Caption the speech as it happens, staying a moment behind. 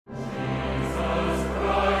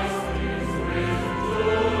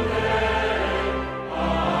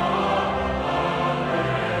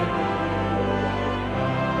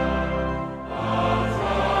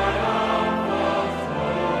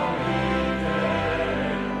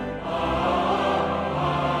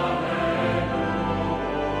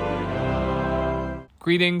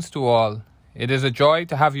Greetings to all. It is a joy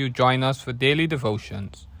to have you join us for daily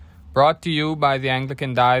devotions, brought to you by the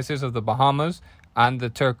Anglican Diocese of the Bahamas and the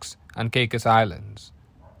Turks and Caicos Islands.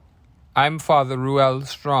 I'm Fr Ruel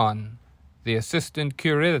Strachan, the Assistant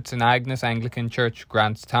Curate at St. Agnes Anglican Church,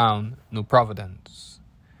 Grantstown, New Providence.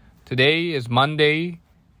 Today is Monday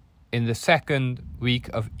in the second week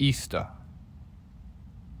of Easter.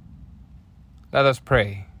 Let us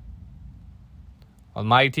pray.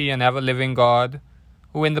 Almighty and ever-living God,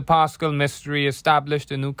 who in the Paschal mystery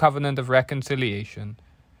established a new covenant of reconciliation,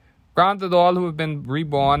 grant that all who have been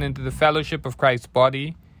reborn into the fellowship of Christ's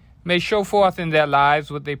body may show forth in their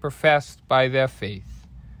lives what they professed by their faith.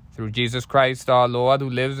 Through Jesus Christ our Lord, who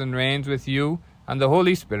lives and reigns with you and the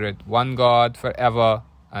Holy Spirit, one God, forever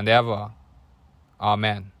and ever.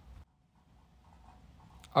 Amen.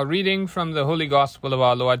 A reading from the Holy Gospel of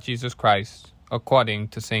our Lord Jesus Christ, according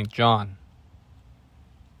to St. John.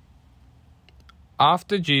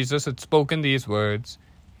 After Jesus had spoken these words,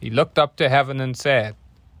 he looked up to heaven and said,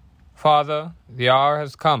 Father, the hour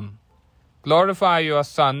has come. Glorify your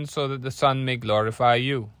Son, so that the Son may glorify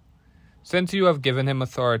you, since you have given him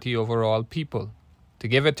authority over all people, to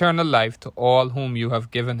give eternal life to all whom you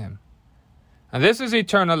have given him. And this is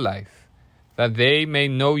eternal life, that they may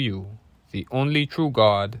know you, the only true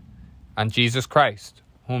God, and Jesus Christ,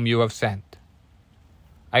 whom you have sent.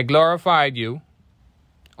 I glorified you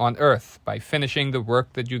on earth by finishing the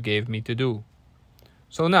work that you gave me to do.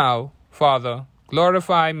 So now, Father,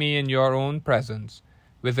 glorify me in your own presence,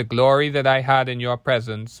 with the glory that I had in your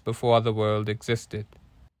presence before the world existed.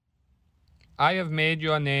 I have made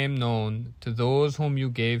your name known to those whom you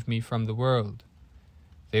gave me from the world.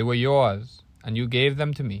 They were yours, and you gave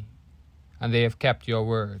them to me, and they have kept your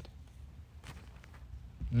word.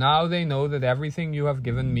 Now they know that everything you have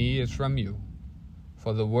given me is from you,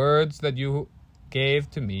 for the words that you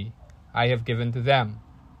gave to me, I have given to them,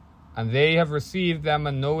 and they have received them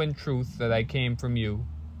and know in truth that I came from you,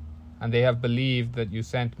 and they have believed that you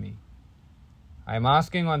sent me. I am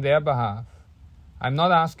asking on their behalf. I am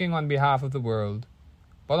not asking on behalf of the world,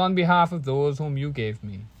 but on behalf of those whom you gave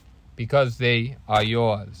me, because they are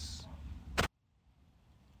yours.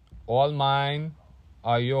 All mine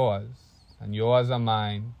are yours, and yours are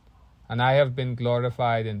mine, and I have been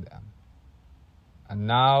glorified in them. And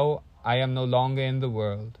now I am no longer in the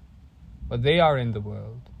world, but they are in the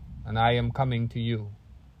world, and I am coming to you.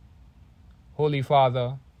 Holy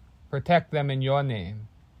Father, protect them in your name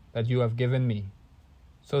that you have given me,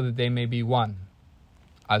 so that they may be one,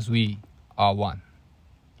 as we are one.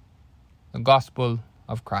 The Gospel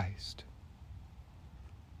of Christ.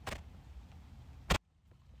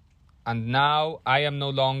 And now I am no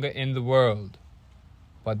longer in the world,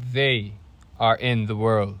 but they are in the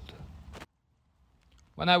world.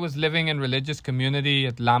 When I was living in religious community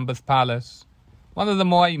at Lambeth Palace, one of the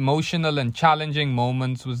more emotional and challenging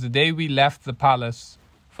moments was the day we left the palace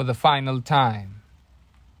for the final time.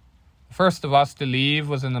 The first of us to leave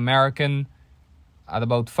was an American at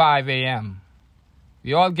about 5 a.m.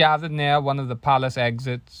 We all gathered near one of the palace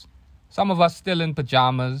exits, some of us still in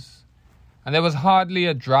pajamas, and there was hardly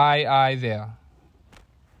a dry eye there.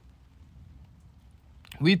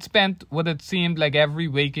 We'd spent what had seemed like every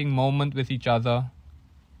waking moment with each other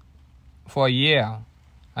for a year,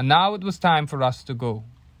 and now it was time for us to go,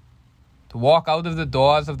 to walk out of the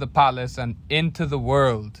doors of the palace and into the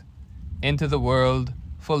world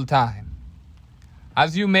full time.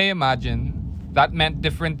 As you may imagine, that meant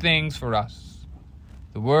different things for us.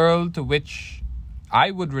 The world to which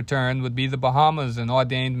I would return would be the Bahamas and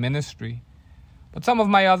ordained ministry, but some of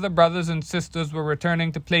my other brothers and sisters were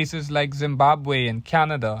returning to places like Zimbabwe and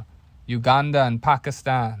Canada, Uganda and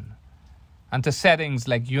Pakistan, and to settings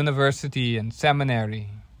like university and seminary,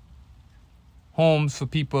 homes for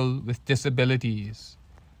people with disabilities,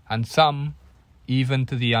 and some even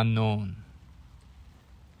to the unknown.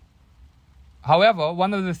 However,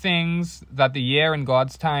 one of the things that the year in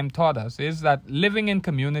God's time taught us is that living in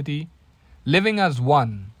community, living as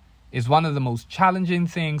one, is one of the most challenging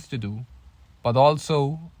things to do, but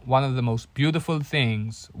also one of the most beautiful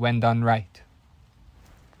things when done right.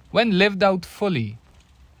 When lived out fully,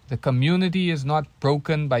 the community is not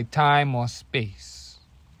broken by time or space.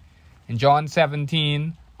 In John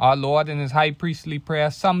 17, our Lord in his high priestly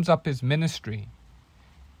prayer sums up his ministry.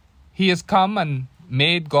 He has come and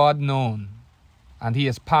made God known, and he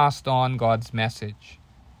has passed on God's message.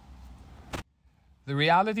 The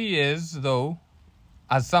reality is, though,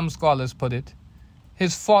 as some scholars put it,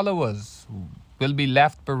 his followers will be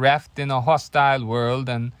left bereft in a hostile world,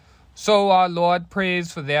 and so our Lord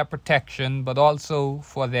prays for their protection, but also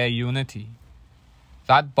for their unity.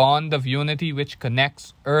 That bond of unity which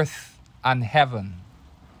connects earth and heaven,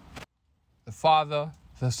 the Father,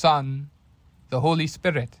 the Son, the Holy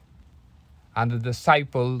Spirit, and the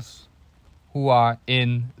disciples who are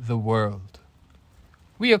in the world.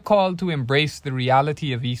 We are called to embrace the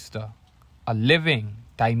reality of Easter, a living,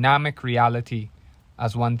 dynamic reality,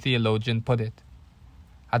 as one theologian put it.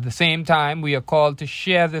 At the same time, we are called to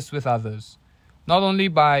share this with others, not only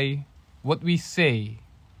by what we say,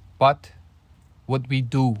 but what we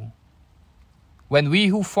do. When we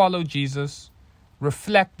who follow Jesus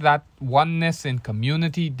reflect that oneness in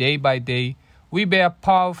community day by day, we bear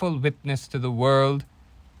powerful witness to the world,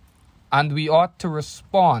 and we ought to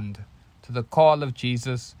respond to the call of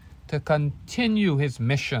Jesus to continue his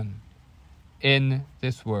mission in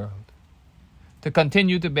this world, to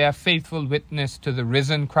continue to bear faithful witness to the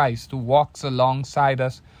risen Christ who walks alongside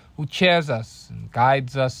us, who cheers us and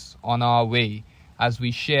guides us on our way as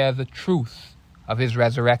we share the truth of his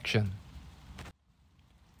resurrection.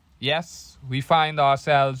 Yes, we find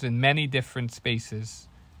ourselves in many different spaces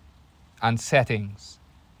and settings,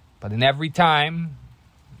 but in every time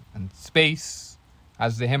and space,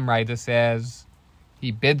 as the hymn writer says,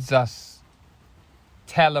 he bids us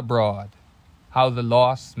tell abroad how the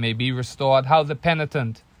lost may be restored, how the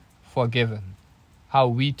penitent forgiven, how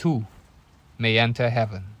we too may enter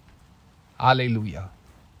heaven. Alleluia.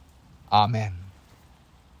 Amen.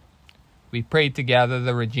 We pray together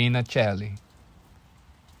the Regina Caeli.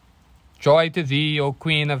 Joy to thee, O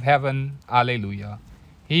Queen of Heaven, Alleluia.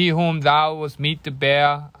 He whom thou wast meet to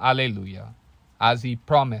bear, Alleluia. As he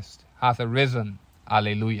promised, hath arisen,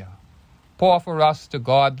 Alleluia. Pour for us to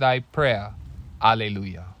God thy prayer,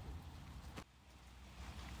 Alleluia.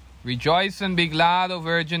 Rejoice and be glad, O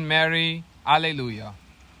Virgin Mary, Alleluia.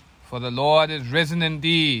 For the Lord is risen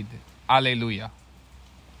indeed, Alleluia.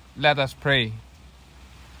 Let us pray.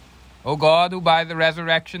 O God, who by the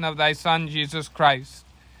resurrection of thy Son, Jesus Christ,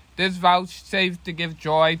 didst vouchsafe to give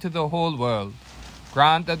joy to the whole world,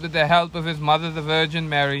 grant that with the help of his mother, the Virgin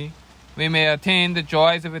Mary, we may attain the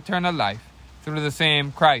joys of eternal life through the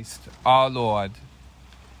same Christ our Lord.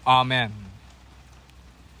 Amen.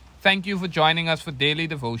 Thank you for joining us for daily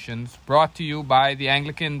devotions brought to you by the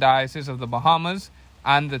Anglican Diocese of the Bahamas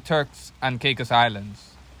and the Turks and Caicos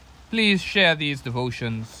Islands. Please share these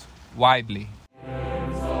devotions widely.